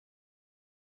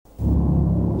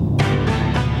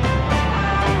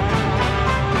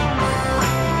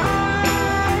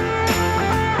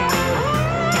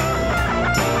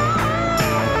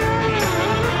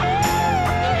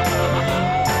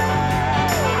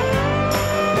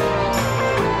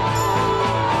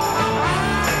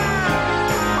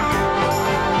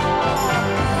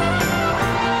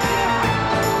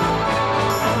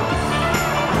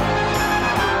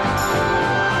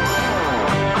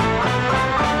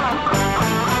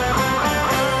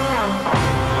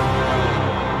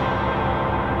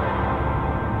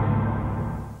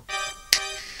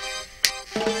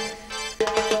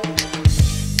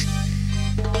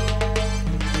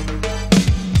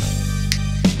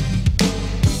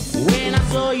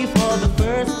saw you for the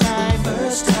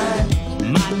first time,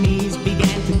 my knees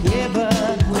began to quiver,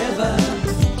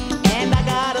 and I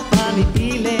got a funny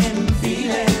feeling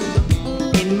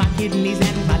in my kidneys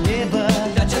and my liver,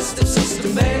 digestive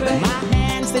system, baby. My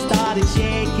hands, they started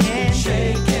shaking,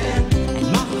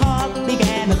 and my heart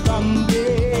began to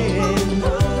thumping.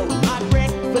 My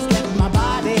breakfast left my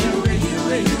body,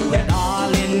 but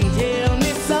darling, tell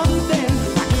me something.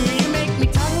 Why do you make me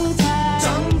tongue-tied,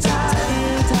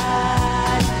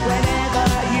 whenever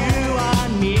you are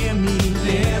near me?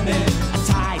 A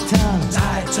tight tongue,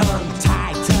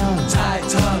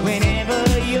 whenever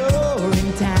you're in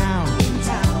town.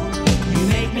 You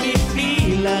make me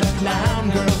feel a clown,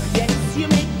 girl. Yes, you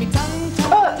make me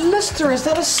tongue-tied. Lister, is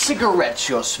that a cigarette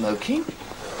you're smoking?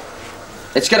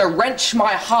 It's gonna wrench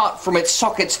my heart from its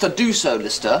sockets to do so,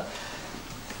 Lister.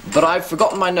 But I've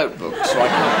forgotten my notebook, so I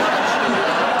can't.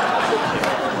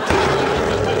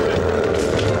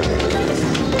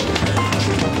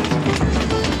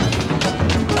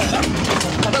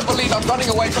 I don't believe I'm running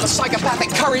away from a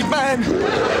psychopathic curried man.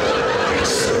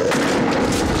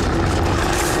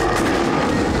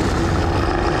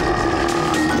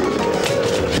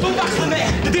 Come back from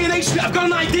there! The DNA street, I've got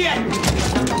an idea!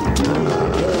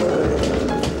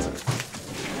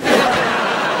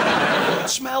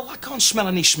 Smell? I can't smell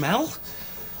any smell.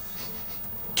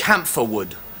 Camphor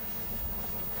wood.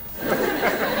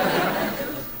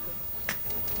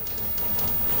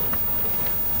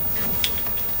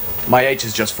 My H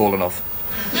has just fallen off.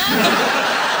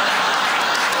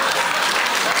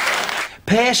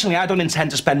 Personally, I don't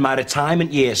intend to spend my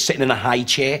retirement years sitting in a high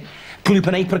chair,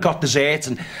 glooping apricot dessert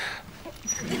and...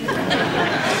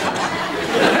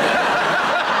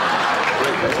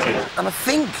 And I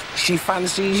think she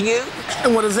fancies you.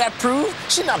 And what does that prove?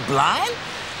 She's not blind.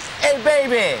 Hey,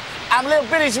 baby, I'm a little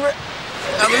bitty. He's a little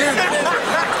bitty.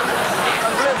 I'm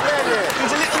a little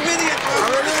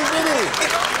bitty.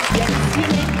 Yes, you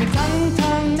make me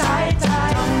tongue-tied.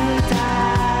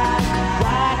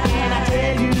 Why can't I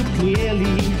tell you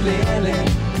clearly?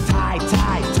 Tight,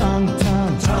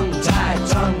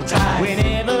 tongue-tied.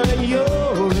 Whenever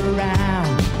you're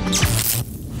around.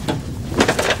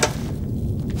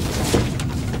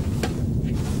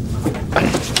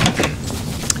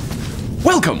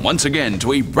 Welcome once again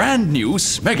to a brand new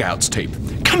Smeg Outs tape.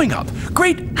 Coming up,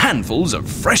 great handfuls of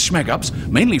fresh Smeg Ups,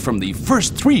 mainly from the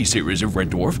first 3 series of Red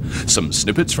Dwarf, some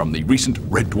snippets from the recent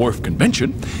Red Dwarf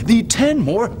convention, the 10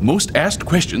 more most asked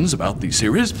questions about the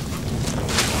series,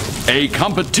 a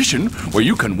competition where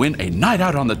you can win a night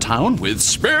out on the town with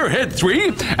Spearhead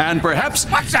 3, and perhaps...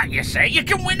 What's that you say? You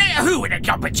can win it? Who in a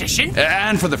competition?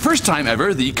 And for the first time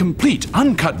ever, the complete,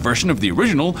 uncut version of the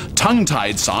original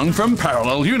tongue-tied song from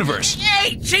Parallel Universe.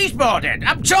 Hey, Cheeseboard,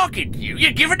 I'm talking to you.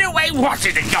 You're giving away what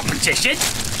in a competition?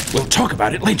 We'll talk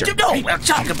about it later. No, we'll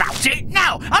talk about it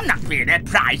now. I'm not being a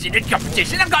prize in a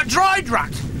competition. I've got droid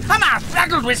rot. I'm half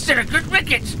rattled with silicate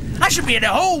rickets. I should be in a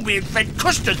hole being fed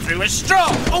custard through a straw.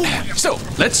 Oh. So,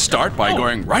 let's start by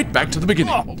going right back to the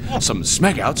beginning. Some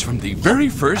Smeg Outs from the very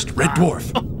first Red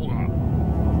Dwarf.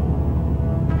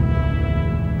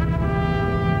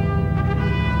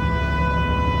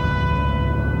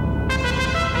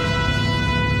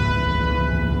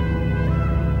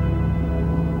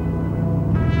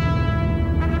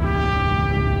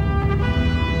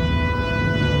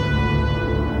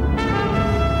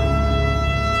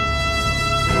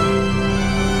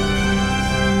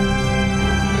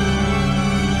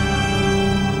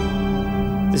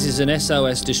 This is an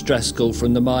SOS distress call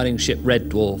from the mining ship Red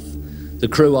Dwarf. The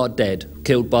crew are dead,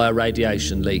 killed by a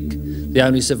radiation leak. The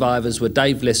only survivors were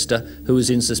Dave Lister, who was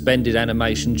in suspended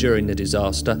animation during the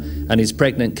disaster, and his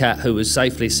pregnant cat, who was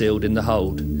safely sealed in the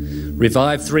hold.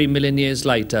 Revived 3 million years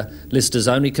later, Lister's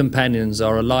only companions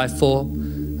are a life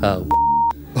form... Oh.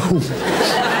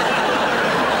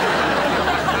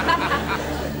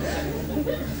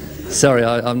 Sorry,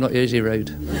 I'm not usually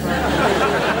rude.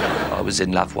 I was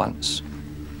in love once.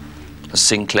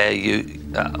 Sinclair,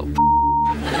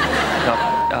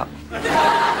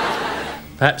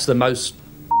 Perhaps the most...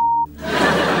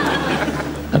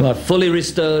 Am I fully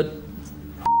restored?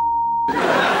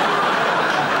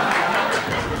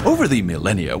 Over the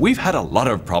millennia, we've had a lot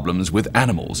of problems with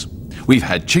animals. We've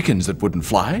had chickens that wouldn't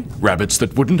fly, rabbits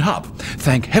that wouldn't hop.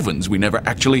 Thank heavens we never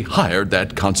actually hired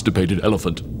that constipated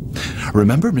elephant.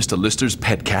 Remember Mr. Lister's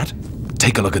pet cat?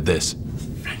 Take a look at this.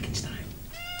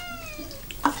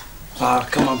 Oh,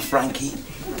 come on, Frankie.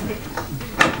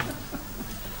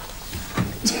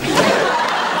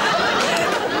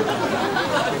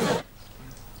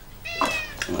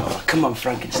 Oh, come on,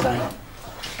 Frankenstein.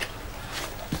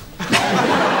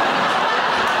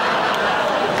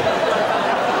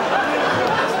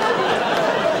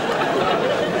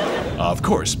 Of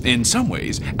course, in some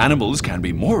ways, animals can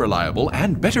be more reliable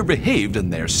and better behaved than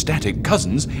their static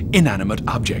cousins, inanimate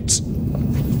objects.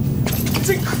 It's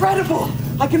incredible!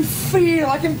 I can feel,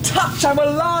 I can touch, I'm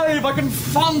alive, I can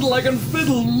fondle, I can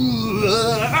fiddle.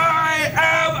 I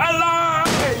am alive!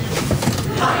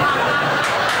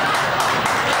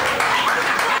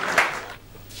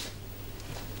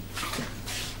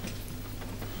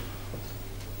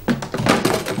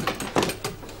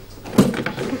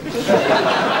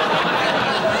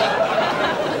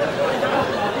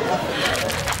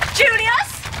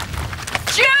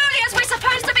 Julius, we're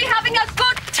supposed to be having a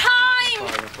good time!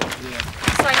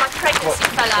 Sorry, my pregnancy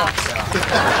fell out.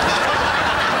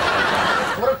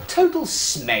 What a total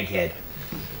smeghead.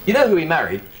 You know who he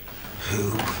married?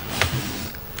 Who?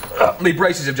 Me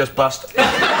braces have just bust.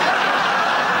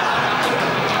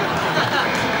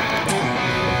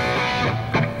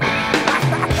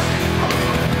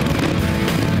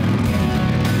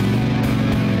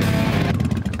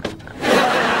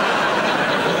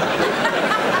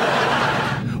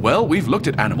 Well, we've looked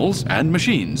at animals and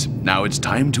machines. Now it's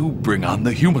time to bring on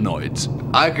the humanoids.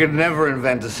 I could never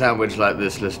invent a sandwich like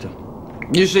this, Lister.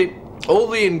 You see, all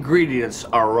the ingredients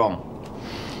are wrong.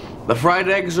 The fried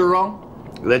eggs are wrong.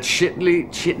 The chitney?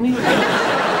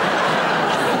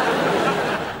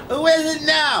 Where's it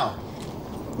now?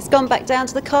 It's gone back down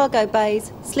to the cargo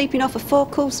bays, sleeping off a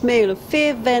 4-course meal of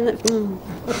fear, and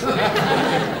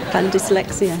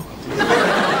dyslexia.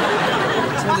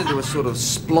 Turned into a sort of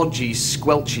splodgy,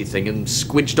 squelchy thing and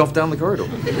squidged off down the corridor.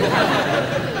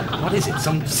 What is it?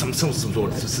 Some sort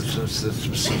of...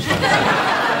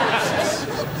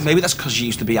 Maybe that's because you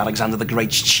used to be Alexander the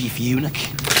Great's chief eunuch.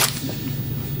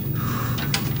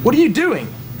 What are you doing?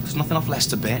 There's nothing off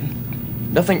Lester Burton.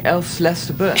 Nothing else less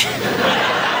to burn.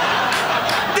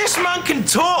 This man can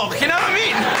talk, you know what I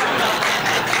mean?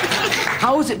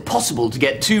 How is it possible to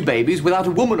get 2 babies without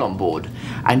a woman on board?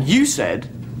 And you said...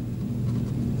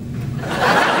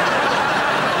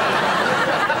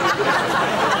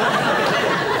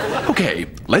 Okay,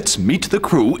 let's meet the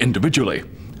crew individually.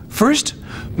 First,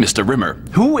 Mr. Rimmer,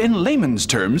 who in layman's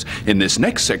terms, in this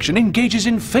next section, engages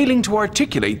in failing to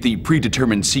articulate the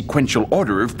predetermined sequential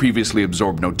order of previously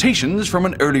absorbed notations from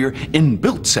an earlier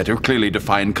inbuilt set of clearly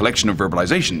defined collection of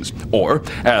verbalizations. Or,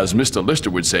 as Mr.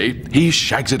 Lister would say, he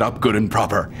shags it up good and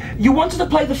proper. You wanted to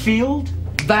play the field?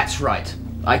 That's right.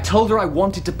 I told her I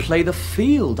wanted to play the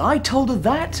field. I told her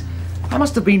that. I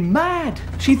must have been mad.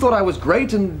 She thought I was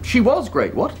great, and she was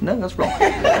great. What? No, that's wrong.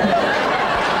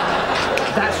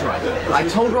 That's right. I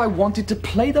told her I wanted to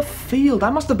play the field. I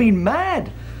must have been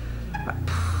mad.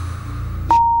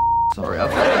 Sorry,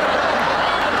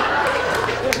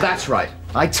 That's right.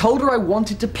 I told her I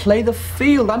wanted to play the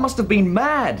field. I must have been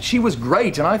mad. She was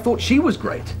great, and I thought she was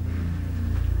great.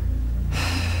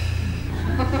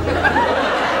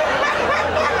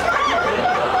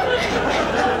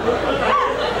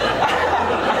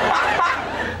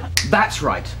 That's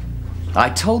right. I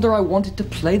told her I wanted to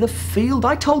play the field.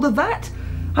 I told her that.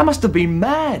 I must have been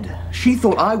mad. She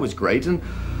thought I was great and...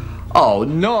 Oh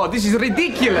no, this is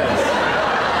ridiculous.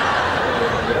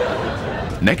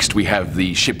 Next, we have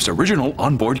the ship's original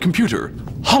onboard computer,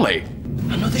 Holly.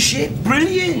 Another ship?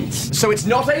 Brilliant! So it's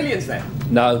not aliens then?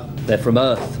 No, they're from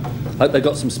Earth. Hope they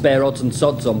got some spare odds and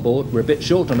sods on board. We're a bit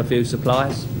short on a few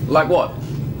supplies. Like what?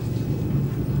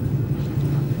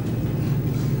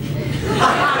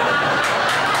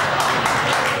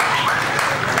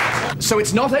 So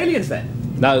it's not aliens then?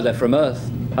 No, they're from Earth.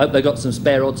 Hope they got some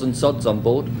spare odds and sods on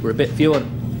board. We're a bit fewer.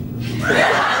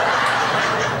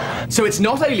 So it's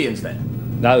not aliens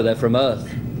then? No, they're from Earth.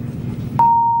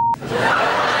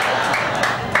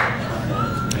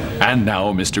 And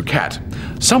now Mr. Cat.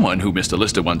 Someone who Mr.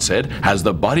 Lister once said has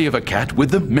the body of a cat with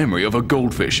the memory of a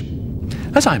goldfish.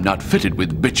 As I'm not fitted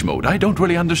with bitch mode, I don't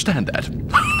really understand that.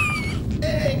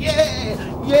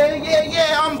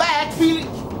 Yeah, I'm back, Felix.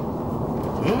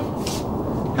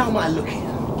 How am I looking?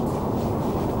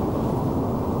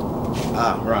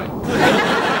 Ah, right.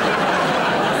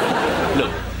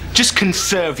 Look, just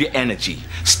conserve your energy.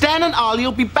 Stan and Ollie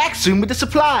will be back soon with the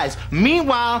supplies.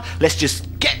 Meanwhile, let's just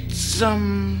get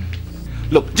some...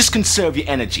 Look, just conserve your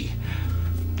energy.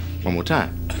 One more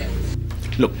time.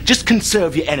 Look, just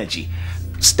conserve your energy.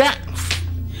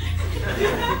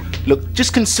 Look,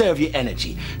 just conserve your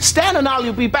energy. Stan and Ollie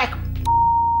will be back...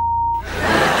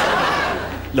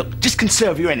 Look, just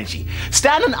conserve your energy.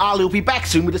 Stan and Ollie will be back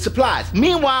soon with the supplies.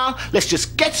 Meanwhile, let's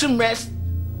just get some rest.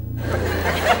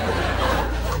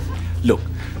 Look,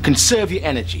 conserve your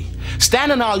energy.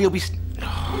 Stan and Ollie will be...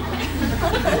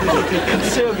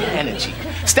 Conserve your energy.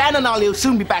 Stan and Ollie will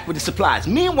soon be back with the supplies.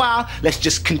 Meanwhile, let's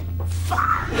just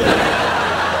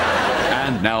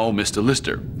And now Mr.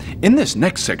 Lister. In this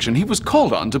next section, he was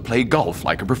called on to play golf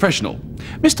like a professional.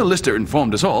 Mr. Lister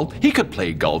informed us all he could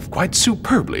play golf quite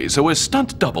superbly, so a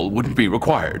stunt double wouldn't be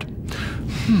required.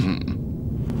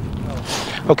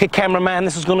 Okay, cameraman,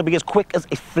 this is going to be as quick as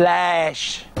a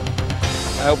flash.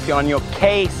 I hope you're on your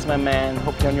case, my man.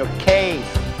 Hope you're on your case.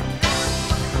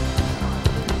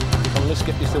 So let's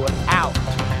get this one out.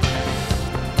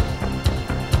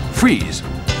 Freeze.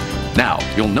 Now,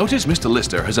 you'll notice Mr.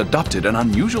 Lister has adopted an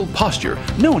unusual posture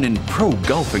known in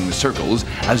pro-golfing circles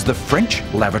as the French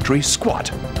lavatory squat.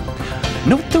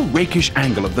 Note the rakish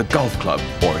angle of the golf club,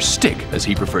 or stick as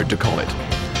he preferred to call it.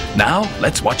 Now,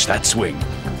 let's watch that swing.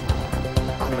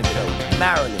 I'm gonna go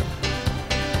Marilyn.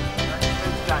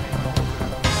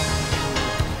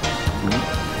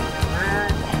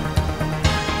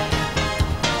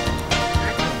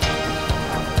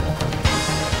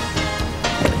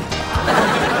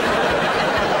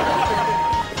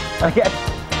 Okay.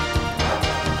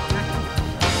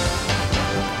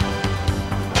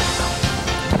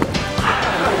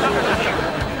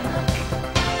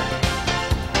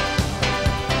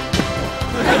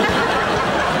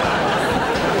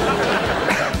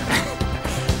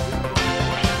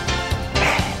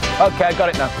 Okay, I got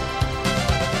it now.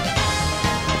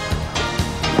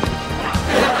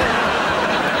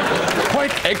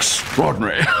 Quite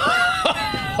extraordinary.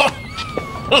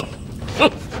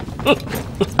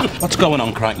 What's going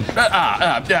on, Crichton?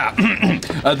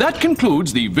 That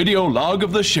concludes the video log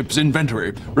of the ship's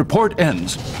inventory. Report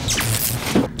ends.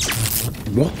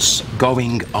 What's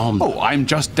going on? Oh, I'm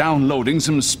just downloading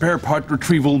some spare part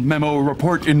retrieval memo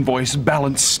report invoice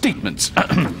balance statements.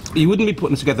 You wouldn't be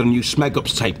putting together a new Smeg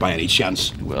Outs tape by any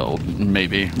chance? Well,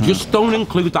 maybe. Just don't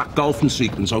include that golfing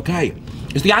sequence, okay?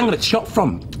 It's the angle it's shot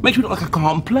from. Makes me look like I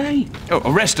can't play.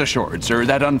 Oh, rest assured, sir,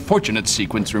 that unfortunate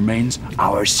sequence remains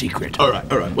our secret. All right.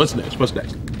 What's next?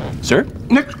 Sir?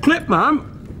 Next clip, ma'am.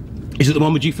 Is it the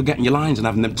one with you forgetting your lines and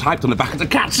having them typed on the back of the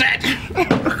cassette?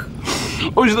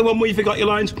 Or is it the one where you forgot your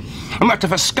lines? I'm about to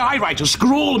have a skywriter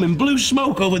scroll them in blue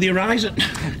smoke over the horizon.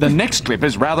 The next clip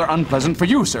is rather unpleasant for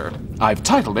you, sir. I've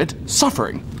titled it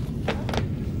Suffering.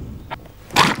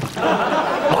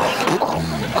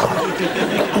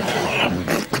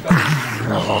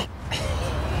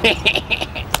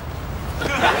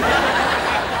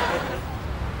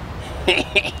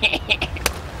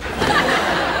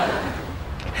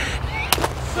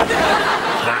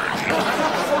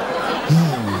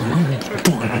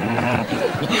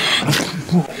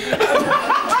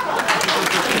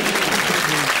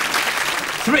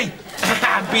 Three.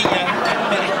 I beat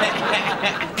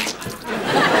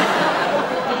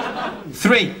you.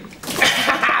 Three. I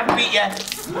beat you.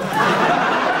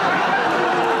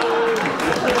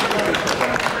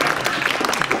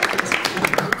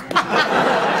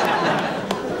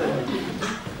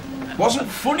 Wasn't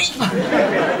funny.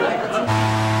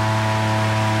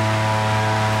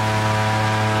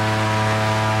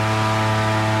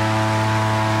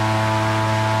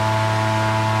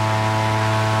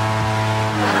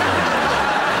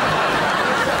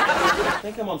 I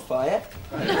think I'm on fire.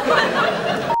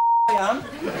 I am.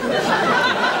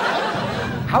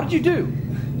 How did you do?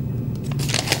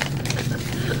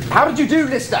 How did you do,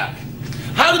 Lister?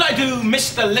 How did I do,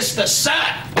 Mr. Lister, sir?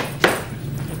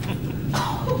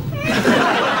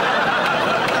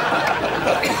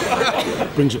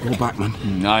 Brings it all back, man.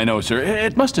 I know, sir.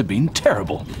 It must have been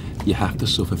terrible. You have to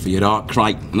suffer for your art,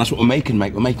 Crichton. And that's what we're making,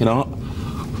 mate. We're making art.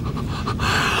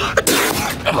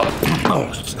 Oh,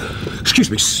 excuse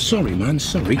me. Sorry, man.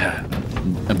 Sorry.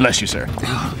 Bless you, sir.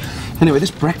 Anyway,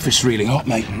 this breakfast's really hot,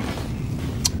 mate.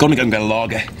 Gonna go and get a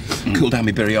lager. Cool down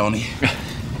my biryani.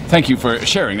 Thank you for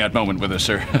sharing that moment with us,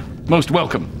 sir. Most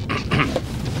welcome.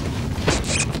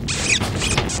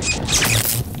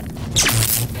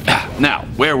 Now,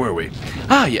 where were we?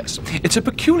 Ah, yes. It's a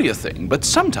peculiar thing, but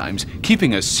sometimes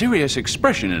keeping a serious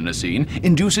expression in a scene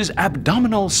induces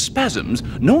abdominal spasms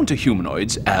known to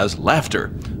humanoids as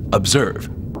laughter. Observe.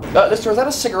 Lister, is that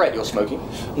a cigarette you're smoking?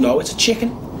 No, it's a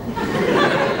chicken.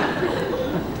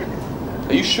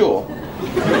 Are you sure?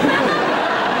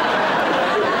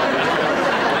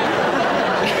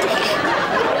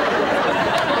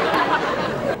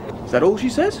 Is that all she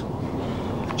says?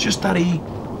 Just that he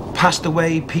passed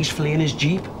away peacefully in his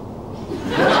Jeep?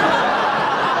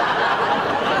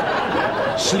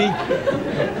 Sleep.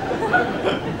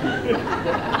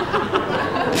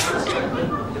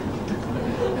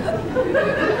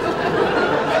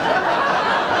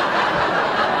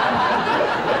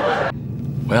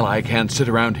 Well, I can't sit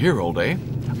around here all day.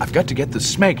 I've got to get the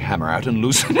Smeg hammer out and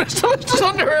loosen Mr. Lister's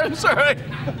underwear. I'm sorry.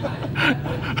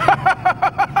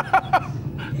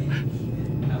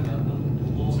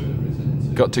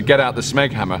 got to get out the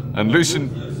Smeg hammer and loosen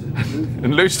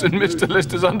Mr.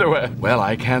 Lister's underwear. Well,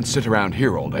 I can't sit around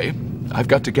here all day. I've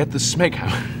got to get the Smeg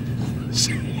hammer.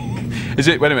 Is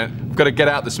it? Wait a minute. I've got to get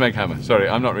out the Smeg hammer. Sorry,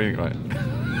 I'm not reading right.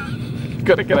 I've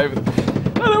got to get over the...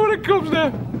 I don't want to comes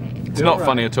now. It's not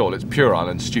funny at all. It's puerile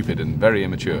and stupid and very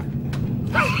immature.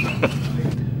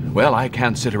 Well, I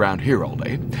can't sit around here all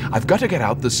day. I've got to get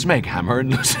out the Smeg hammer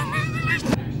and loosen...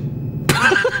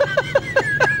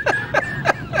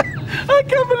 I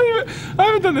can't believe it. I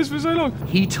haven't done this for so long.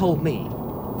 He told me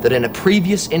that in a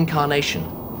previous incarnation,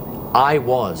 I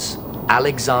was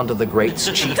Alexander the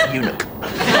Great's chief eunuch.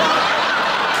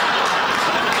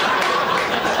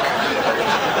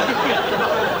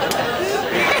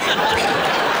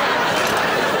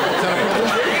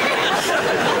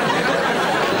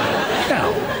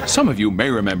 Some of you may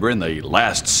remember in the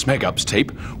last Smeg Outs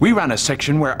tape, we ran a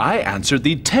section where I answered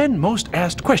the 10 most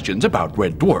asked questions about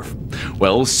Red Dwarf.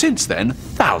 Well, since then,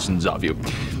 thousands of you.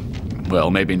 Well,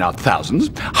 maybe not thousands,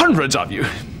 hundreds of you.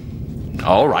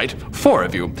 All right, 4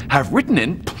 of you have written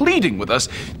in pleading with us,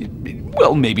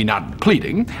 well, maybe not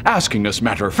pleading, asking us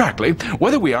matter-of-factly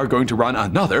whether we are going to run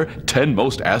another 10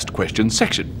 most asked questions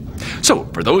section. So,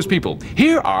 for those people,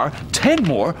 here are 10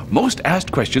 more most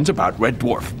asked questions about Red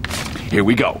Dwarf. Here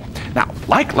we go. Now,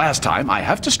 like last time, I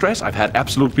have to stress I've had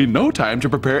absolutely no time to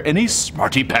prepare any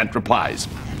smarty-pant replies.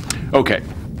 Okay.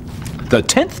 The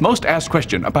 10th most asked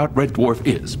question about Red Dwarf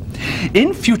is,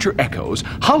 in future echoes,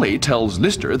 Holly tells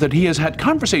Lister that he has had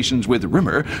conversations with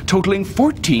Rimmer totaling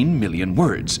 14 million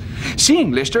words.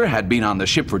 Seeing Lister had been on the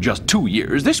ship for just 2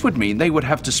 years, this would mean they would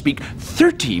have to speak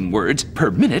 13 words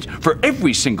per minute for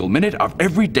every single minute of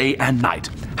every day and night.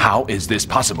 How is this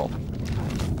possible?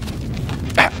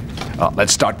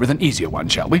 Let's start with an easier one,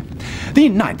 shall we? The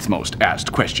 9th most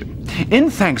asked question.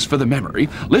 In Thanks for the Memory,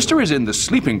 Lister is in the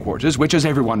sleeping quarters, which, as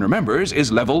everyone remembers,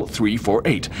 is level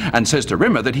 348, and says to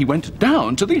Rimmer that he went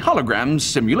down to the hologram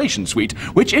simulation suite,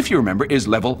 which, if you remember, is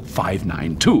level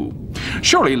 592.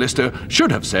 Surely Lister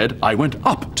should have said, I went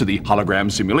up to the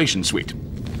hologram simulation suite.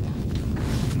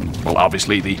 Well,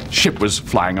 obviously, the ship was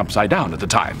flying upside down at the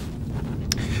time.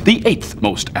 The 8th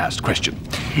most asked question.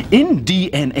 In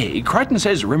DNA, Crichton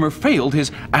says Rimmer failed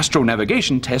his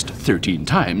astronavigation test 13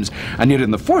 times, and yet in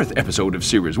the 4th episode of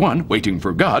Series 1, Waiting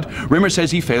for God, Rimmer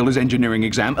says he failed his engineering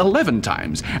exam 11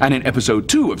 times, and in episode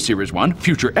 2 of Series 1,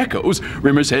 Future Echoes,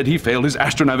 Rimmer said he failed his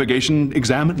astronavigation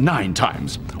exam 9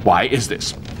 times. Why is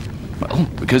this? Well,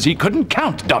 because he couldn't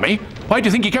count, dummy. Why do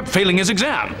you think he kept failing his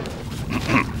exam?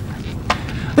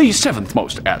 The 7th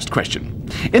most asked question.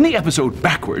 In the episode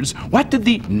Backwards, what did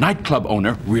the nightclub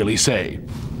owner really say?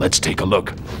 Let's take a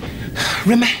look.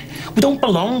 Rimmer, we don't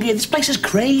belong here. This place is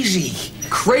crazy.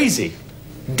 Crazy?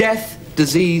 Death,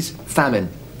 disease, famine.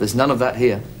 There's none of that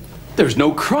here. There's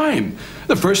no crime.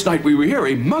 The first night we were here,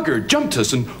 a mugger jumped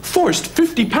us and forced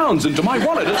 50 pounds into my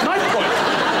wallet at night point.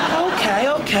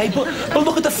 Okay, but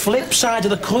look at the flip side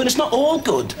of the coin. It's not all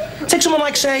good. Take someone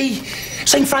like, say,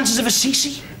 St. Francis of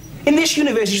Assisi. In this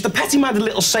universe, he's the petty-minded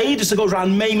little sadist that goes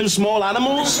around maiming small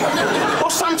animals. Or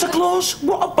Santa Claus.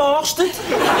 What a bastard.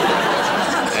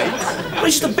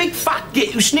 He's just a big fat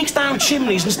git who sneaks down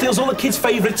chimneys and steals all the kids'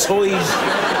 favourite toys.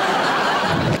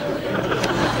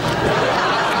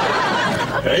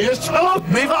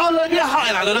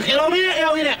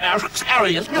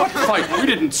 What fight? We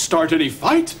didn't start any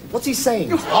fight. What's he saying?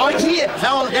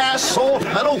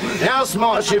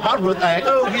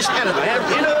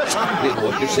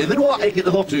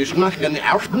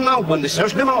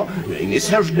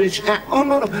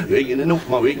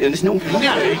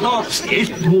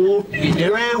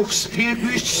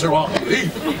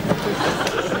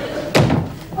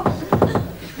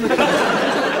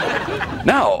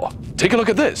 Now, take a look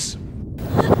at this.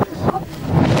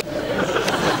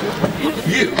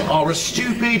 You are a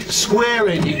stupid,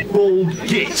 square-headed, bald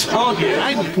git, aren't you?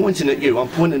 I'm pointing at you, I'm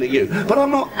pointing at you. But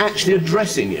I'm not actually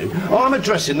addressing you. I'm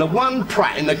addressing the one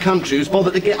prat in the country who's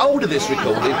bothered to get hold of this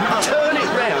recording, turn it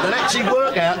round and actually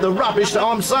work out the rubbish that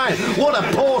I'm saying. What a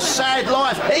poor, sad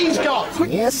life he's got.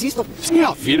 Yes, he's the...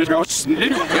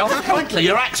 Frankly,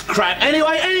 your act's crap.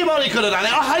 Anyway, anybody could have done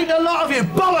it. I hate a lot of you.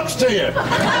 Bollocks to you.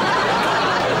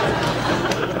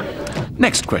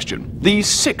 Next question, the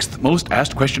 6th most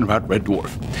asked question about Red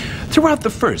Dwarf. Throughout the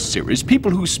first series,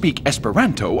 people who speak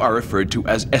Esperanto are referred to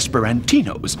as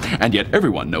Esperantinos, and yet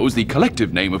everyone knows the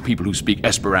collective name of people who speak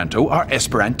Esperanto are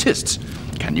Esperantists.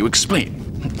 Can you explain?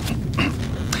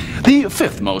 The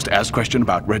 5th most asked question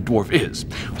about Red Dwarf is,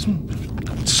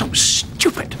 so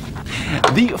stupid.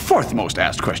 The fourth most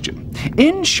asked question.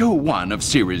 In show 1 of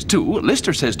series 2,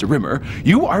 Lister says to Rimmer,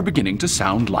 "You are beginning to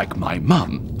sound like my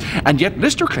mum." And yet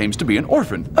Lister claims to be an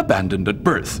orphan, abandoned at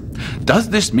birth. Does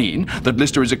this mean that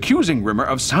Lister is accusing Rimmer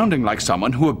of sounding like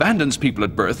someone who abandons people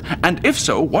at birth? And if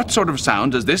so, what sort of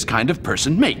sound does this kind of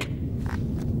person make?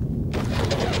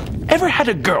 Ever had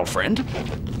a girlfriend?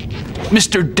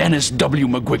 Mr. Dennis W.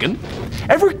 McGuigan?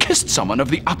 Ever kissed someone of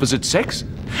the opposite sex?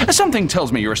 Something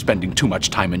tells me you're spending too much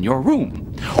time in your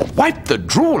room. Wipe the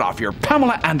drool off your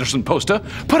Pamela Anderson poster,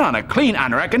 put on a clean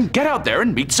anorak, and get out there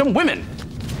and meet some women.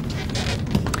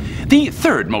 The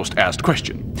third most asked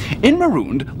question. In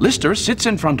Marooned, Lister sits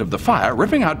in front of the fire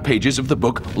ripping out pages of the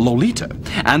book Lolita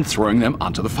and throwing them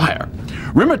onto the fire.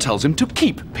 Rimmer tells him to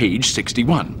keep page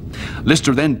 61.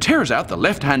 Lister then tears out the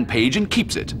left-hand page and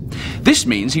keeps it. This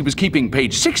means he was keeping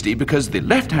page 60 because the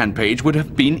left-hand page would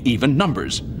have been even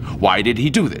numbers. Why did he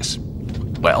do this?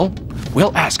 Well,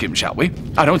 we'll ask him, shall we?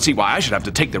 I don't see why I should have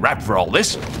to take the rap for all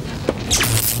this.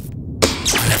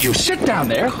 You sit down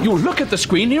there, you look at the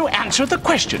screen, and you answer the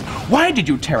question. Why did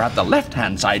you tear out the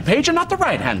left-hand side page and not the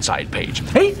right-hand side page?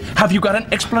 Hey, have you got an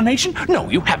explanation? No,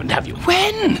 you haven't, have you?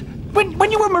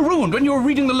 When you were marooned, when you were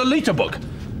reading the Lolita book?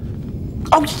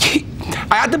 Oh,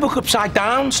 I had the book upside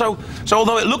down, so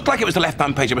although it looked like it was the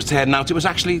left-hand page I was tearing out, it was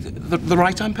actually the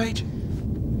right-hand page.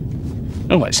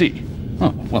 Oh, I see.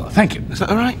 Oh, well, thank you. Is that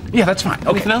all right? Yeah, that's fine.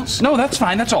 Okay. Anything else? No, that's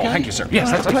fine. That's all. Okay. Thank you, sir.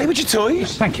 Yes, that's play with your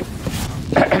toys. Thank you.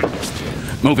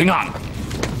 Moving on.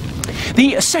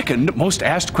 The second most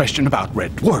asked question about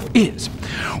Red Dwarf is,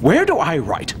 where do I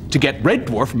write to get Red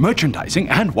Dwarf merchandising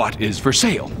and what is for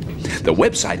sale? The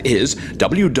website is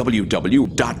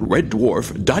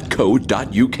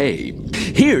www.reddwarf.co.uk.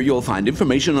 Here you'll find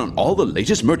information on all the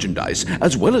latest merchandise,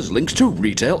 as well as links to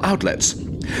retail outlets.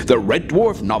 The Red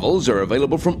Dwarf novels are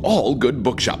available from all good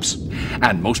bookshops.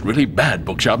 And most really bad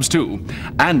bookshops, too.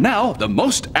 And now, the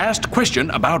most asked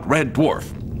question about Red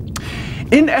Dwarf.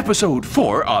 In episode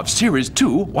 4 of series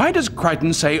 2, why does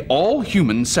Crichton say all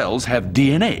human cells have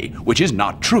DNA, which is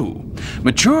not true?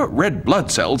 Mature red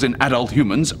blood cells in adult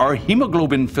humans are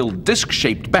hemoglobin-filled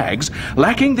disc-shaped bags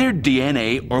lacking their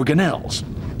DNA organelles.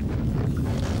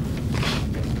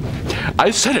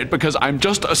 I said it because I'm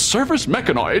just a service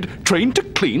mechanoid trained to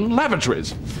clean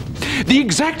lavatories. The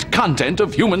exact content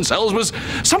of human cells was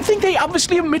something they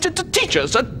obviously omitted to teach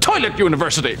us at Toilet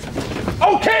University.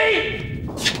 Okay!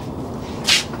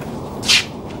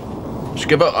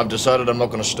 Skipper, I've decided I'm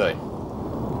not going to stay.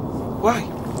 Why?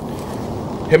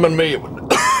 Him and me...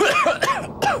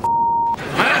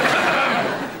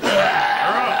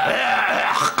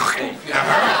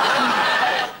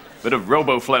 Bit of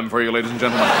robo-phlegm for you, ladies and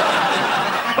gentlemen.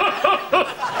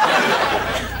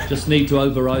 Just need to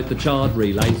override the chard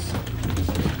relays.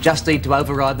 Just need to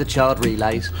override the chard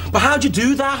relays. But how'd you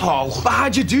do that, Hole?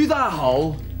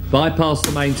 Bypass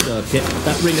the main circuit.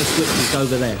 That ring of switches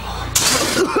over there.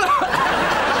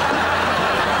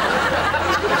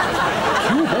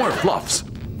 Two more fluffs.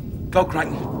 Go,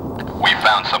 Crichton. We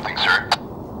found something, sir.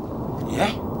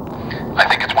 Yeah? I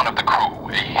think it's one of the crew,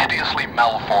 a hideously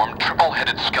malformed,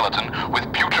 triple-headed skeleton with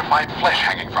putrefied flesh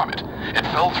hanging from it. It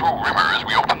fell through Rimmer as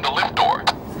we opened the lift door.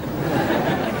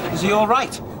 Is he all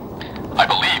right? I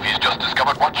believe he's just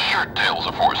discovered what shirt tails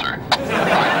are for, sir.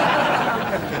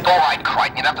 All right,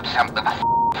 Crichton, you don't have to sound the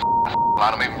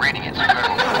out of me reading it, sir.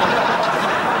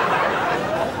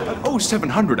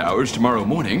 0700 hours tomorrow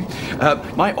morning,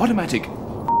 my automatic...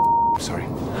 Sorry.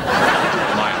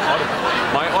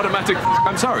 My automatic...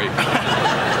 I'm sorry.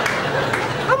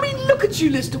 I mean, look at you,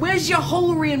 Lister. Where's your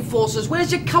hole reinforcers?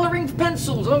 Where's your colouring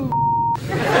pencils? Oh,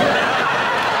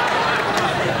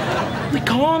 We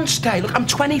can't stay. Look, I'm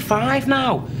 25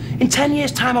 now. In 10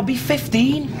 years' time, I'll be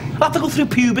 15. I'll have to go through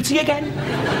puberty again.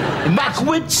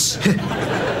 Backwards.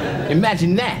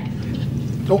 imagine that.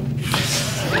 Oh.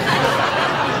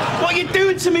 What are you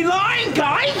doing to me line,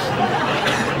 guys?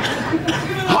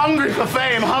 Hungry for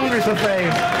fame, hungry for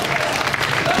fame.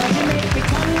 You make me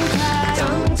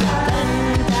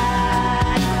tongue-tied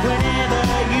whenever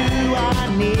you are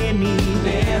near me.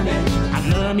 I'm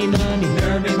nummy,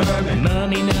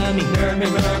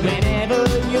 whenever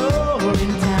you're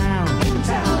in town.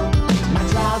 My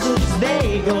trousers,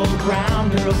 they go brown,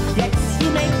 girl. Yes, you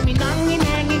make me tongue-tied.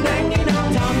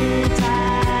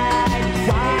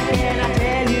 Why can't I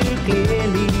tell you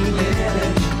clearly?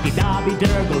 Dobby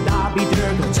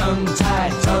Durgle,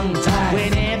 tongue-tied,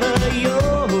 whenever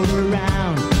you're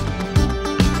around.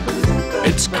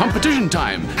 It's competition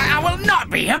time. I will not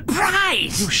be a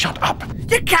prize. You shut up.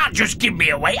 You can't just give me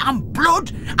away. I'm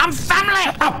blood. I'm family.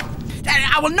 Shut up.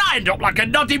 I will not end up like a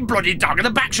naughty bloody dog in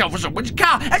the back shelf of someone's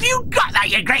car. Have you got that,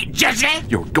 you great Jesse?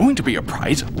 You're going to be a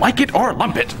prize, like it or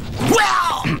lump it.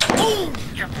 Well!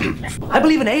 I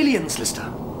believe in aliens, Lister.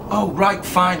 Oh, right,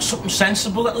 fine. Something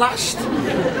sensible at last.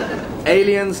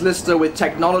 Aliens, Lister, with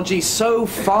technology so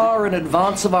far in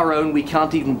advance of our own we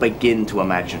can't even begin to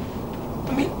imagine.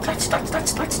 I mean, that's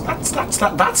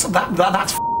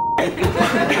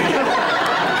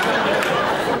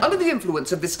Under the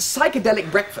influence of this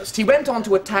psychedelic breakfast, he went on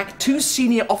to attack 2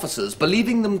 senior officers,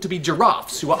 believing them to be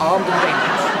giraffes who were armed and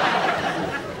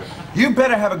dangerous. You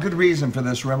better have a good reason for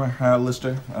this, Rimmer,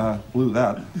 Lister. Blew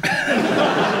that.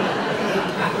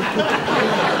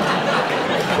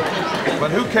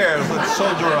 But who cares? Let's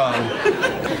soldier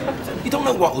on. You don't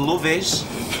know what love is.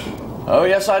 Oh,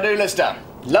 yes, I do, Lister.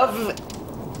 Love...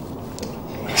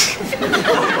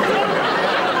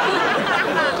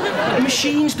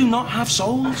 Machines do not have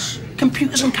souls.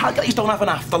 Computers and calculators don't have an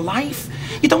afterlife.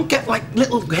 You don't get, like,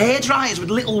 little hairdryers with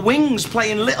little wings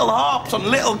playing little harps on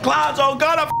little clouds. Oh,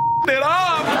 God, I f***ed it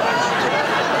up!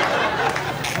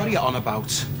 What are you on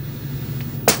about?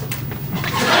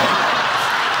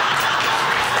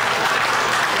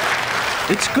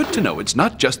 It's good to know it's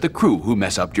not just the crew who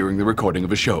mess up during the recording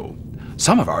of a show.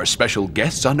 Some of our special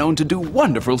guests are known to do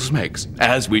wonderful smegs,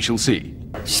 as we shall see.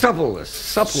 Stubbleless,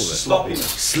 suppleness,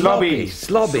 slobby,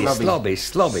 slobbiness,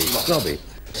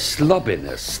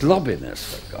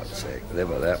 for God's sake,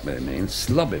 whatever that may mean,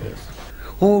 slobbiness.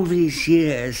 All these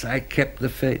years I kept the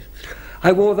faith.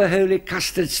 I wore the holy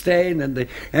custard stain and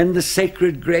the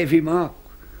sacred gravy mark.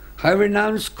 I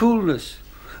renounced coolness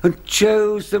and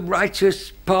chose the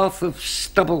righteous path of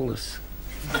stubbleless.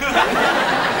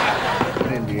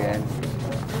 But in the end,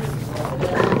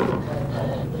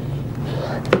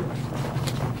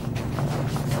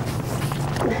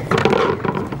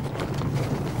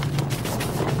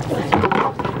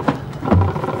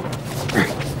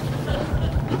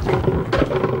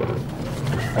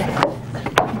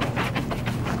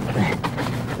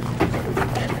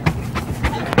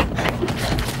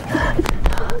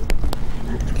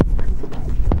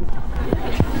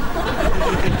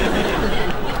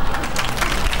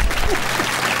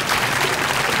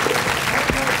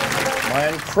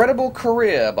 Incredible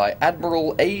Career by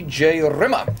Admiral A.J.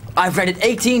 Rimmer. I've read it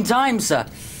 18 times, sir.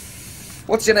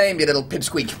 What's your name, you little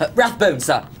pipsqueak? Rathbone,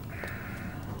 sir.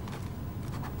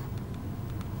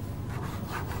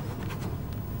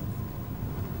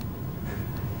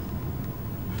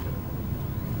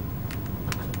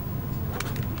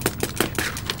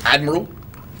 Admiral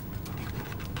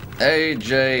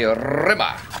A.J.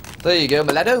 Rimmer. There you go,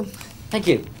 Milado. Thank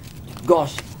you.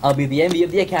 Gosh, I'll be the envy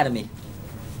of the Academy.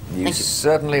 You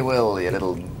certainly will, you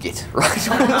little git. Right.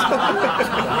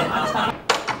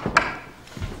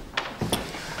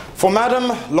 For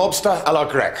Madam, lobster à la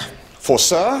grecque. For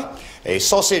Sir, a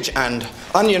sausage and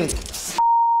onion...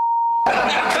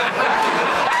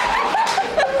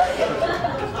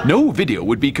 No video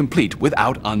would be complete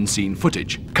without unseen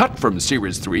footage. Cut from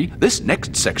Series 3, this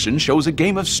next section shows a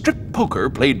game of strip poker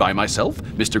played by myself,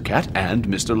 Mr. Cat, and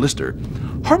Mr. Lister.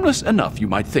 Harmless enough, you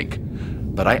might think.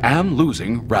 But I am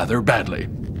losing rather badly.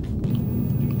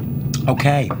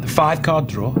 Okay, 5-card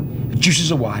draw.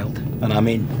 Juices are wild, and I'm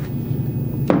in.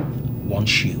 1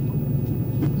 shoe.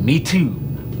 Me too.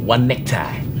 1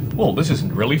 necktie. Well, this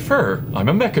isn't really fair. I'm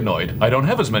a mechanoid. I don't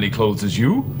have as many clothes as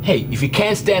you. Hey, if you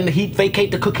can't stand the heat,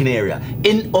 vacate the cooking area.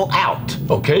 In or out?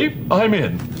 Okay, I'm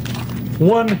in.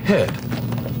 1 head.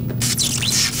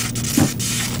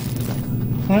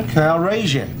 Okay, I'll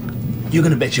raise you. You're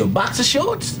gonna bet your boxer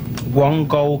shorts? 1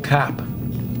 gold cap.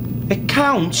 It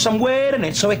counts. I'm wearing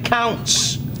it, so it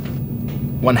counts.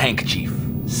 1 handkerchief.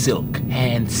 Silk,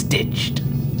 hand-stitched.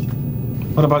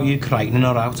 What about you, Crichton? In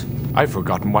or out? I've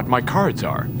forgotten what my cards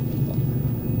are.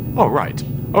 Oh, right.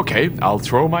 Okay, I'll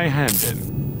throw my hand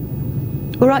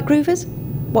in. All right, Groovers?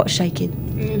 What's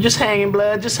shaking? Just hanging,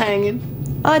 blood, just hanging.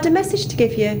 I had a message to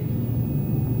give you.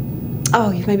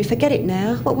 Oh, you've made me forget it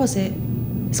now. What was it?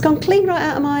 It's gone clean right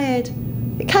out of my head.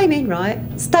 It came in right,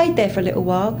 stayed there for a little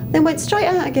while, then went straight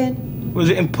out again. Was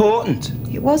it important?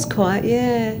 It was quite,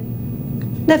 yeah.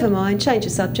 Never mind, change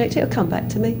the subject, it'll come back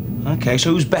to me. Okay,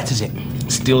 so whose bet is it?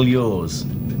 Still yours.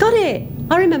 Got it!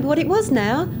 I remember what it was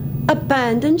now.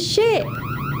 Abandoned ship.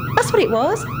 That's what it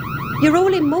was. You're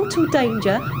all in mortal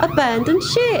danger. Abandoned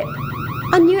ship.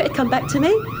 I knew it'd come back to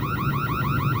me.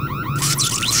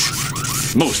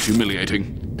 Most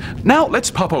humiliating. Now let's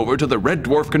pop over to the Red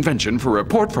Dwarf Convention for a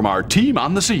report from our team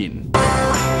on the scene.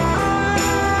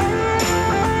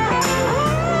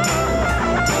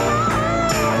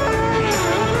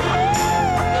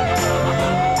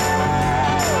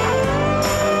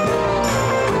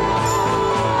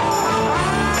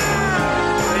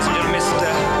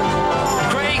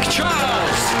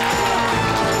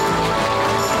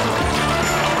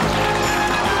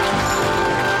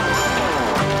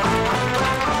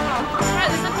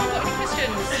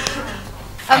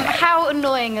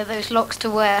 annoying are those locks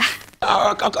to wear?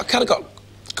 I kind of got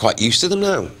quite used to them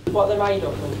now. What are they made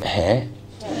of? Hair.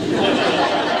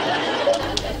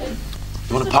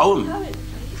 You want a poem?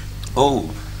 Oh,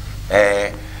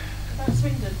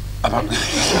 about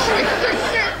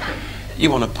You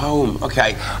want a poem?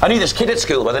 Okay. I knew this kid at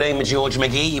school by the name of George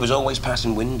McGee. He was always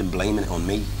passing wind and blaming it on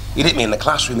me. He'd hit me in the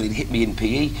classroom and he'd hit me in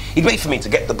PE. He'd wait for me to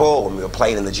get the ball when we were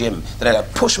playing in the gym. Then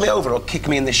he'd push me over or kick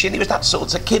me in the shin. He was that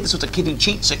sort of kid, the sort of kid who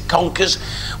cheats at conkers.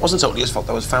 Wasn't totally his fault,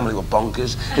 though. His family were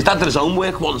bonkers. His dad did his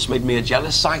homework once, made me a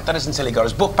jealous sight. That is until he got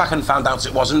his book back and found out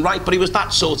it wasn't right. But he was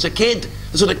that sort of kid.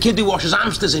 The sort of kid who washes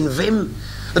hamsters in Vim.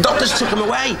 The doctors took him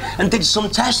away and did some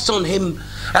tests on him.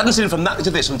 I hadn't seen him from that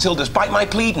to this until, despite my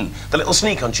pleading, the little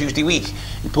sneak on Tuesday week,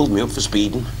 he pulled me up for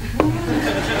speeding.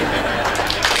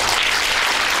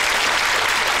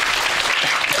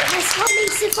 Has Holly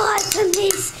survived from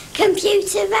his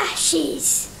computer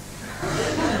rashes?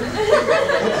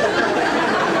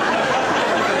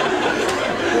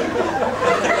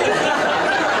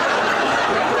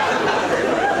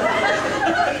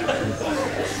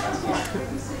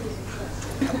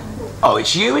 Oh,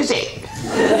 it's you, is it?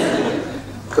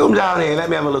 Come down here, let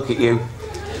me have a look at you.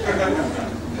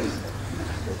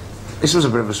 This was a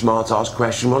bit of a smart-ass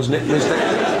question, wasn't it, mister?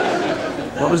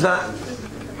 What was that?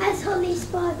 Has Holly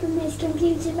survived from his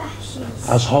computer rashes?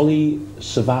 Has Holly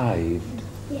survived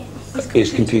Yes.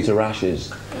 his computer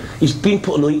rashes? He's been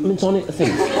putting ointment on it, I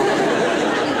think.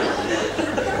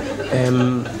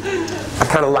 A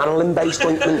kind of lanolin-based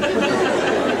ointment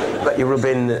that you rub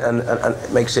in and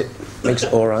it makes it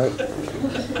all right.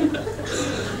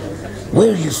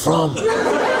 Where are you from?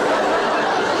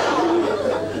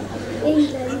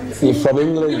 England. You're from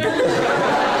England.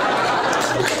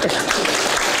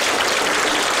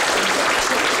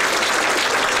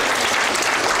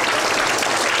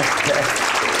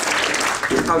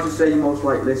 How do you say you most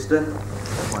like Lister?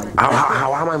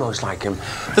 How am I most like him?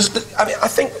 I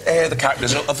think the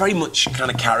characters are very much kind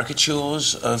of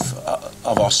caricatures of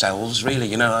ourselves, really.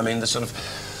 You know, I mean, the sort of,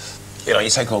 you know, you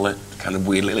take all the kind of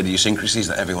weird little idiosyncrasies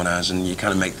that everyone has, and you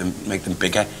kind of make them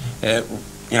bigger.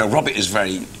 You know, Robert is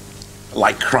very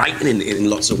like Crichton in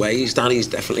lots of ways. Danny's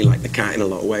definitely like the cat in a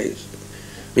lot of ways.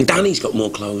 I mean, Danny's got more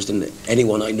clothes than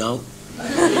anyone I know.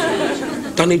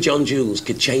 Danny John Jules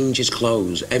could change his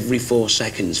clothes every 4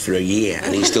 seconds for a year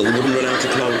and he still wouldn't run out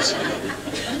of clothes.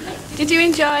 Did you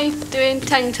enjoy doing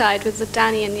tongue-tied with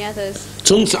Danny and the others?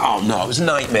 Tongue-tied? Oh no, it was a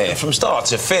nightmare from start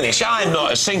to finish. I'm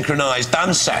not a synchronised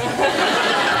dancer.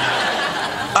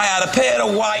 I had a pair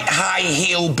of white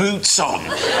high-heel boots on.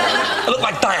 I looked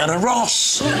like Diana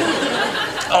Ross.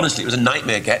 Honestly, it was a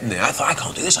nightmare getting there. I thought, I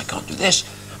can't do this, I can't do this,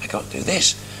 I can't do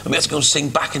this. And we had to go and sing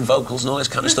backing vocals and all this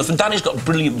kind of stuff. And Danny's got a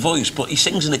brilliant voice, but he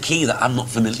sings in a key that I'm not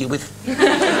familiar with.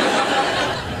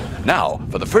 Now,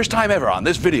 for the first time ever on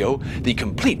this video, the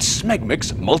complete Smeg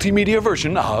Mix multimedia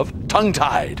version of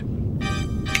Tongue-Tied.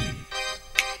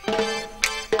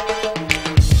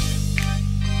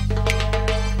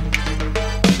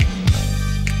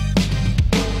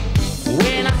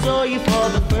 When I saw you for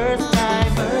the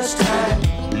first time,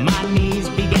 my knees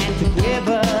began to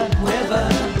quiver.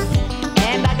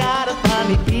 And I got a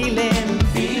funny feeling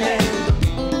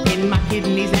in my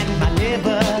kidneys and my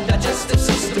liver. Digestive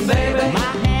system, baby. My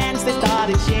hands, they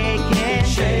started shaking.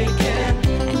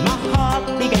 And my heart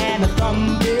began a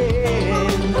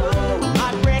thumping.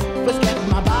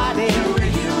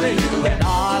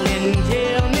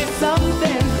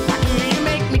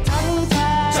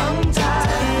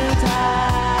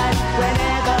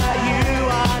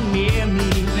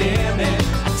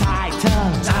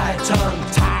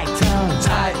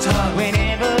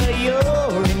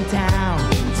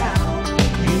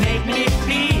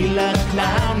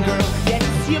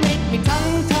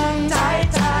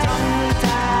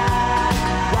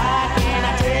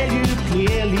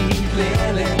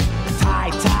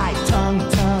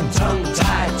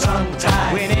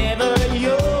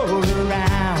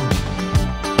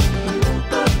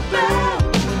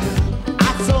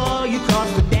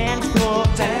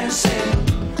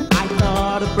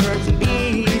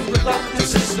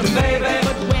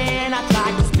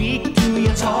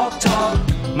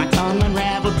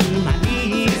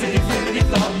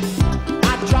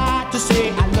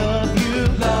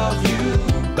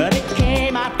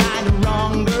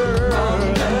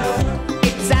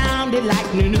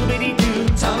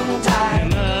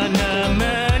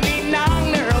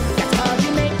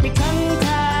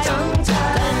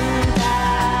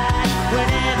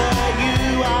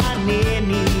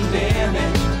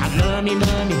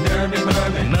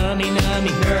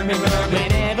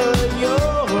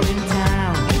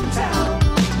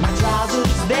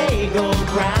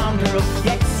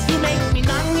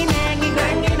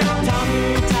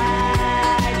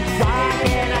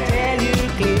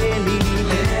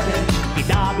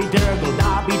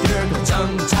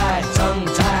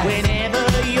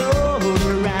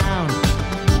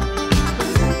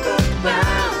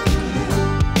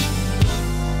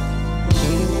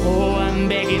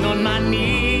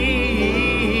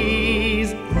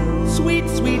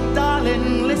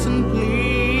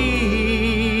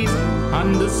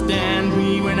 understand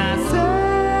me when I say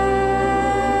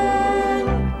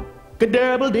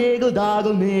Gadurble, diggle,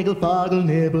 doggle, niggle, foggle,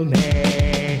 nibble,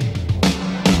 nay.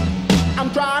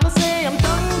 I'm trying to say I'm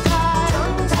tongue-tied,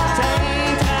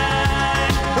 tongue-tied.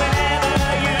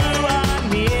 Whenever you are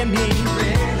near me,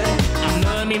 I'm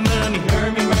mummy, mummy,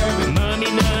 murmy, murmy, mummy,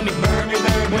 mummy, murmy,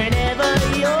 murmy. Whenever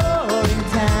you're in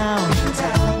town,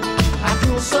 I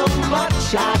feel so much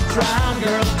I drown,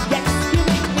 girl. Yes, you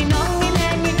make me nongy,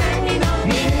 nangy, nangy,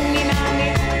 nongy,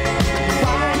 nangy.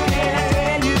 Why can't I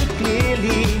tell you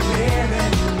clearly?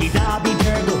 Darby,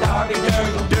 durgle, darby,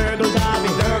 durgle, durgle, darby,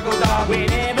 durgle, darby.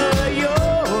 Whenever you're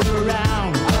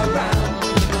around,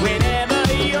 whenever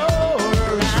you're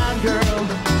around, girl.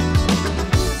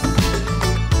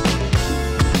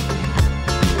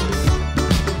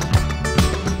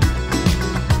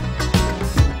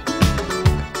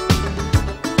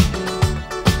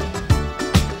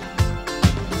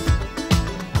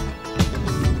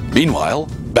 Meanwhile,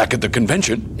 back at the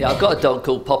convention. Yeah, I've got a dog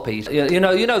called Poppy. You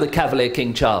know the Cavalier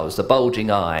King Charles, the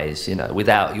bulging eyes, you know,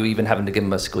 without you even having to give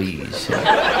him a squeeze. You know.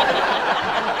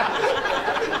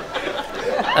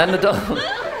 And the dog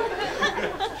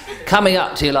coming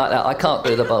up to you like that, I can't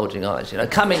do the bulging eyes, you know,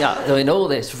 coming up doing all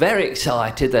this, very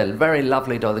excited, they're very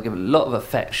lovely dogs, they give a lot of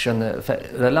affection,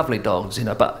 they're lovely dogs, you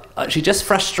know, but she just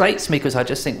frustrates me because I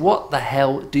just think, what the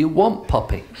hell do you want,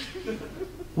 Poppy?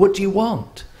 What do you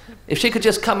want? If she could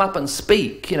just come up and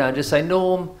speak, you know, and just say,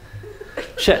 Norm,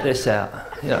 check this out,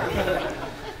 you know.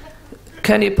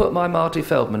 Can you put my Marty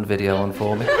Feldman video on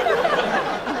for me?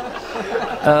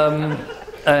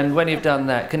 And when you've done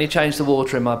that, can you change the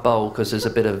water in my bowl because there's a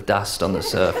bit of dust on the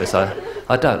surface?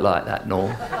 I don't like that,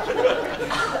 Norm.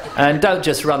 And don't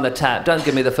just run the tap. Don't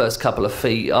give me the first couple of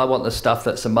feet. I want the stuff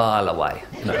that's a mile away,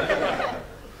 you know.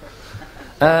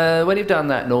 When you've done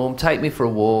that, Norm, take me for a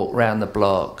walk round the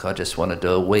block. I just want to do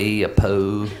a wee, a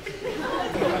poo.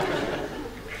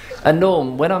 And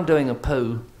Norm, when I'm doing a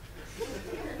poo,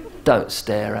 don't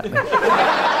stare at me.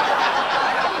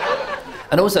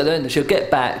 And also then she'll get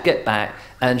back,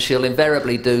 and she'll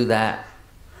invariably do that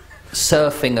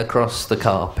surfing across the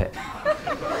carpet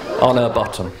on her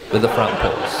bottom with the front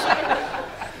paws.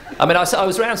 I mean, I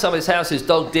was around somebody's house, his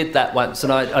dog did that once,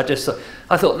 and I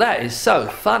thought, that is so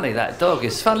funny, that dog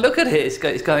is fun. Look at it,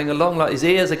 it's going along, like his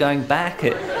ears are going back,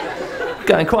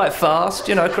 going quite fast,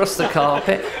 you know, across the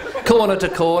carpet, corner to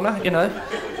corner, you know.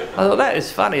 I thought, that is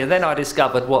funny, and then I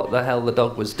discovered what the hell the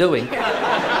dog was doing.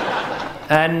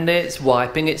 And it's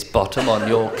wiping its bottom on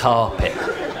your carpet,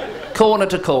 corner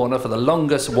to corner for the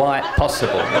longest wipe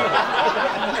possible.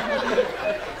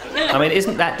 I mean,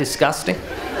 isn't that disgusting?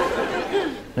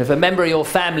 If a member of your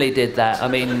family did that, I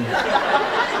mean,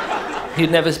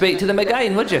 you'd never speak to them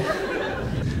again, would you?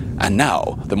 And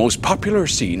now, the most popular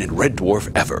scene in Red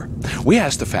Dwarf ever. We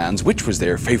asked the fans which was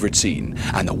their favourite scene,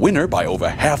 and the winner by over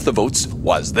half the votes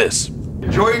was this.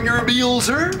 Enjoying your meal,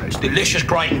 sir? It's delicious,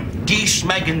 Crichton. Geese,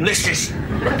 Smeg, and Lisses.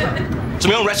 It's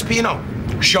my own recipe, you know.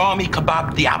 Shami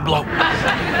kebab Diablo.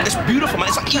 It's beautiful, man.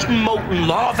 It's like eating molten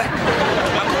lava.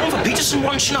 I'm going for Peterson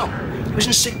once, you know. He was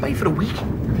in sick bay for a week.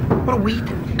 What a week.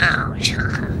 Oh,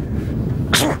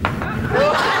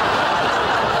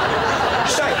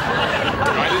 Say,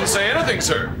 I didn't say anything,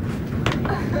 sir.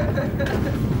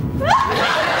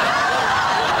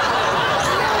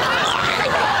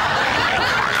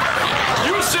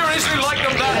 You seriously like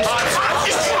them that hot?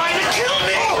 He's trying to kill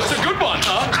me. Oh, it's a good one,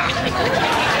 huh?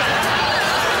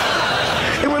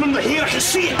 It went under here, I can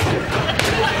see it.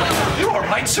 You all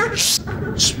right, sir?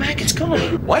 Smeg, it's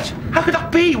gone. What? How could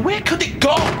that be? Where could it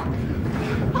go?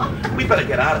 We better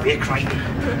get out of here, Crichton.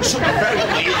 Something very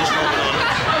weird is going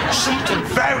on. Something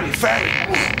very, very...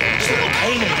 It's a little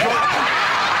pain in the gut.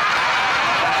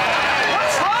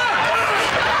 What's wrong?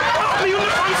 Oh, the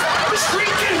uniform's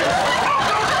shrieking.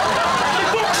 The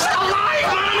book's alive,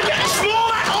 man. I'm getting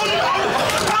smaller. Oh, no.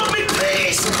 Help me,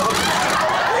 please.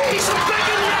 Please, I'm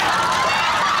begging you.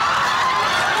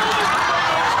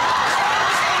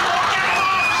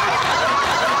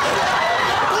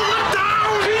 Pull it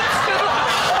down.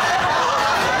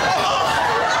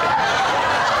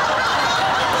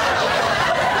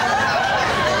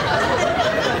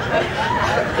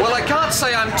 Well, I can't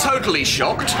say I'm totally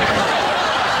shocked.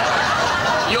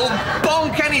 You'll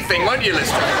bonk anything, won't you,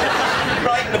 Lister?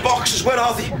 Right, the boxes, where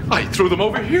are they? I threw them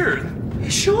over here. You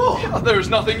sure? Yeah, there's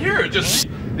nothing here, just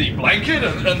the blanket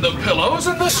and the pillows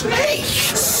and the snake.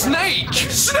 Snake!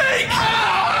 Snake!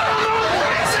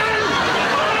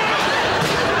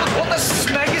 What the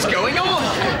Smeg is going on?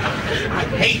 I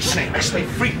hate snakes. They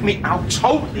freak me out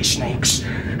totally, snakes.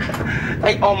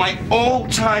 They are my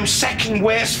all-time second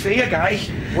worst fear, guy.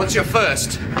 What's your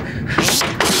first?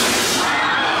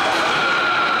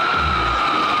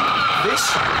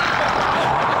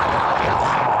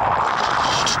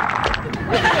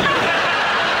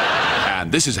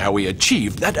 And this is how we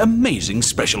achieved that amazing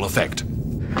special effect.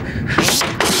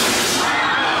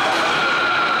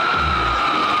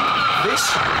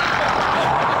 This?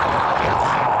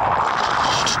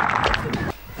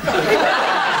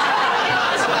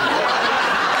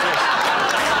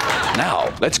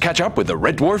 Now, let's catch up with the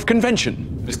Red Dwarf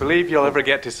convention. Do you believe you'll ever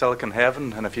get to Silicon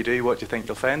Heaven? And if you do, what do you think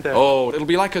you'll find there? Oh, it'll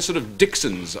be like a sort of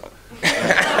Dixon's.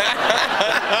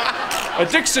 A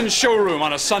Dixon's showroom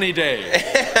on a sunny day.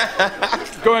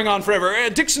 Going on forever. A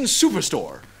Dixon's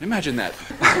superstore. Imagine that.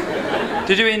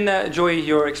 Did you enjoy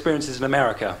your experiences in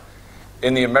America?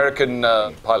 In the American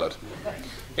pilot?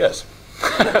 Yes.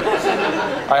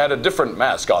 I had a different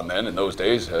mask on then in those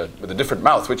days, with a different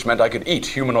mouth, which meant I could eat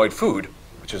humanoid food,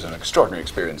 which is an extraordinary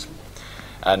experience.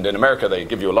 And in America, they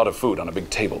give you a lot of food on a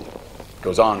big table. It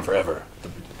goes on forever.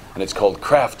 And it's called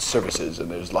craft services,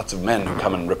 and there's lots of men who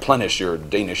come and replenish your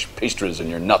Danish pastries and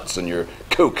your nuts and your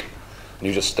Coke. And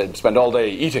you just spend all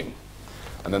day eating.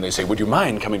 And then they say, would you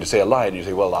mind coming to say a line? And you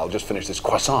say, well, I'll just finish this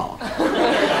croissant.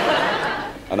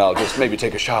 And I'll just maybe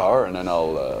take a shower, and then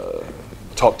I'll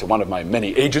talk to one of my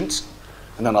many agents.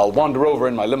 And then I'll wander over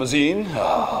in my limousine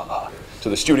to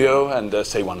the studio and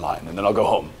say one line, and then I'll go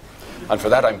home. And for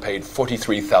that, I'm paid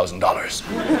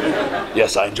 $43,000.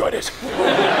 Yes, I enjoyed it.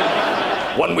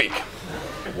 1 week.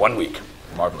 1 week.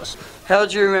 Marvelous. How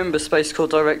do you remember Space Corps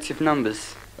directive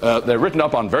numbers? They're written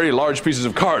up on very large pieces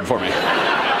of card for me.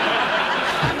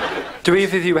 Do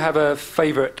either of you have a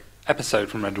favourite episode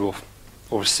from Red Dwarf?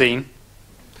 Or a scene?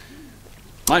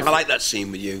 I like that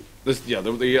scene with you.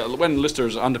 When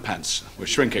Lister's underpants were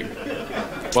shrinking.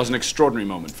 It was an extraordinary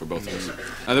moment for both of us.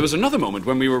 And there was another moment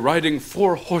when we were riding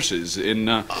 4 horses in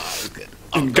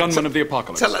Gunman of the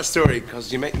Apocalypse. Tell that story,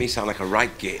 because you make me sound like a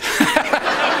right git.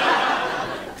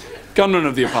 Gunman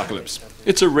of the Apocalypse.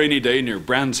 It's a rainy day near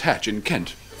Brands Hatch in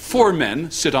Kent. 4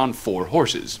 men sit on 4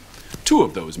 horses. 2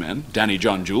 of those men, Danny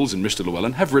John Jules and Mr.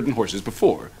 Llewellyn, have ridden horses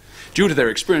before. Due to their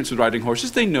experience with riding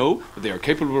horses, they know that they are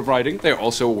capable of riding. They are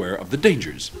also aware of the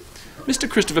dangers. Mr.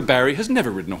 Christopher Barry has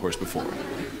never ridden a horse before.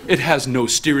 It has no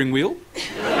steering wheel.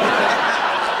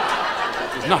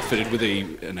 It's not fitted with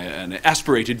an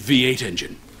aspirated V8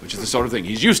 engine, which is the sort of thing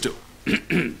he's used to.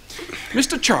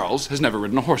 Mr. Charles has never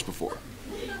ridden a horse before.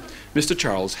 Mr.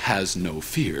 Charles has no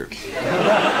fear.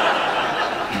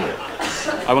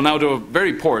 I will now do a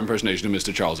very poor impersonation of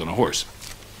Mr. Charles on a horse.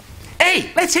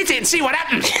 Hey, let's hit it and see what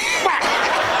happens.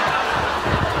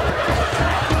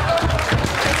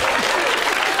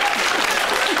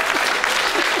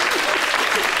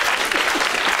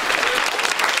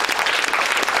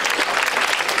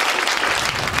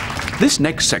 This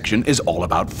next section is all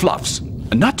about fluffs,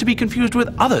 and not to be confused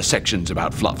with other sections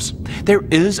about fluffs. There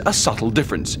is a subtle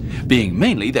difference, being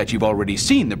mainly that you've already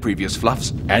seen the previous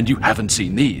fluffs and you haven't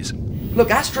seen these. Look,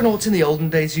 astronauts in the olden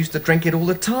days used to drink it all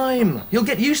the time. You'll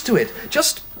get used to it.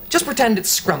 Just pretend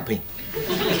it's scrumpy.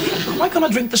 Why can't I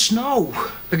drink the snow?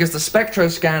 Because the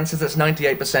spectroscan says it's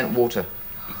 98% water.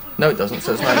 No, it doesn't. It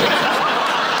says 98%.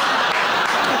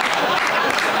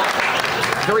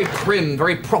 Very prim,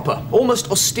 very proper, almost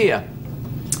austere.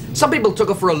 Some people took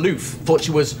her for aloof. Thought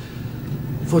she was,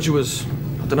 I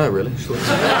don't know, really.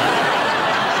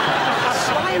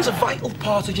 Lying's a vital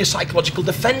part of your psychological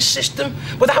defense system.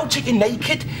 Without it, you're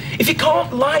naked. If you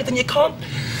can't lie, then you can't...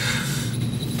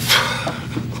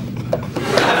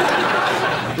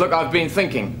 Look, I've been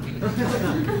thinking.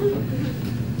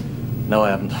 No,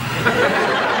 I haven't.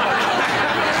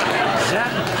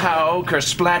 Zapow,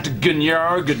 kersplat,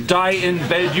 gnyar, die in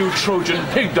bed, you Trojan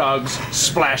pig dogs,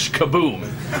 splash kaboom.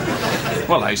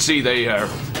 Well, I see they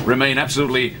remain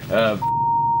absolutely...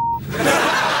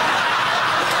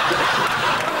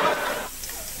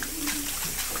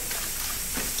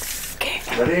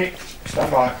 Ready?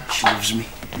 Stand by. She loves me.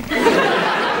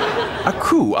 A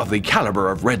crew of the caliber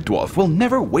of Red Dwarf will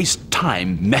never waste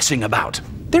time messing about.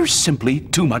 There's simply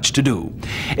too much to do.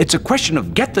 It's a question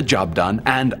of get the job done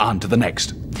and on to the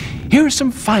next. Here are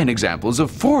some fine examples of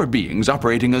 4 beings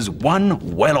operating as one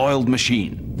well-oiled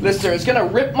machine. Lister, it's going to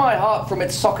rip my heart from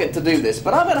its socket to do this,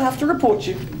 but I'm going to have to report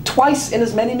you twice in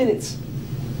as many minutes.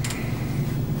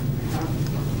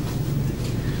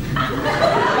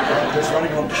 Just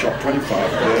running on to shop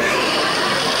 25.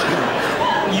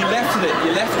 You left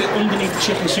it underneath the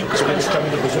chicken soup dispenser. Come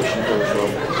into position for us,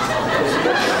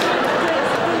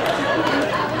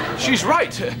 She's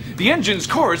right. The engine's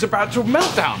core is about to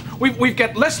melt down. We've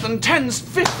got less than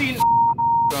 15...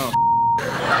 Oh.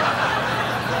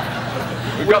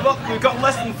 We've got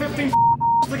less than 15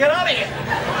 to get out of here.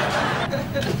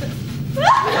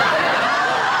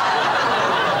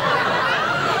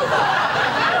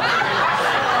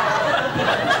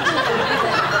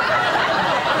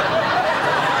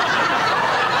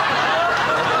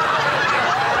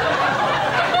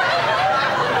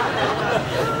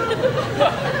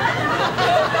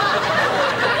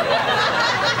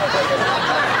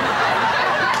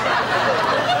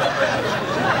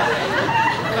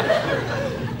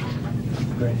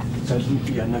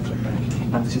 go, no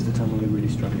clickbait. And this is the time when we're really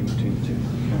struggling between the two.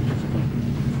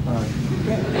 Alright.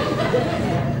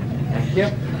 Thank you.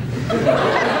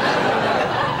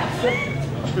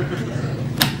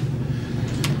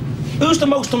 Who's the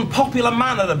most unpopular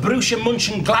man at the Borussia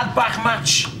Mönchengladbach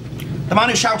match? The man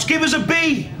who shouts, "Give us a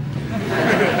B!"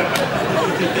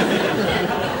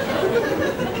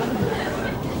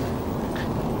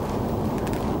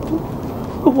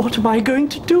 What am I going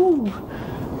to do?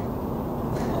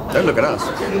 Don't look at us.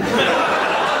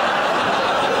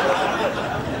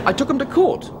 I took him to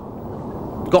court.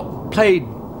 Got paid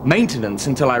maintenance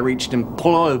until I reached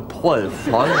employment.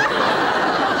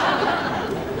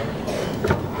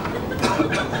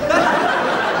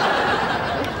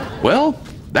 Well,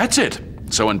 that's it.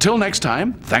 So until next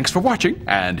time, thanks for watching,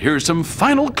 and here's some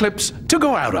final clips to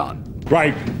go out on.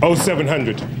 Right,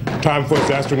 0700. Time for his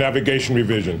astronavigation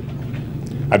revision.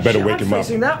 I'd better wake him up. I'm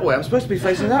facing that way. I'm supposed to be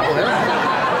facing that way.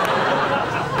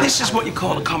 This is what you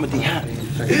call a comedy hat.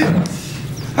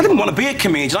 I didn't want to be a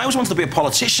comedian. I always wanted to be a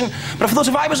politician. But I thought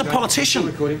if I was a politician...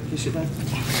 Recording. You sit down.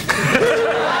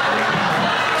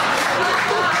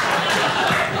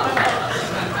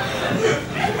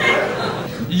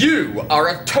 You are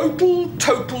a total...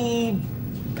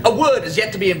 A word is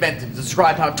yet to be invented to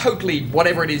describe how totally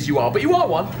whatever it is you are, but you are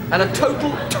one, and a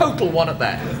total one at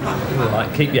that. All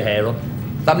right, keep your hair on.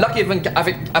 I'm lucky even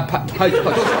having a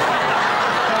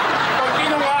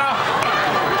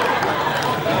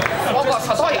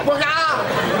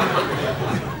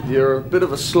You're a bit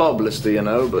of a slob, Lister, you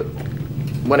know, but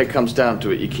when it comes down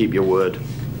to it, you keep your word.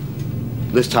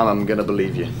 This time I'm gonna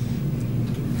believe you.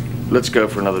 Let's go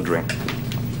for another drink.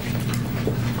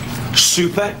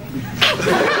 Super.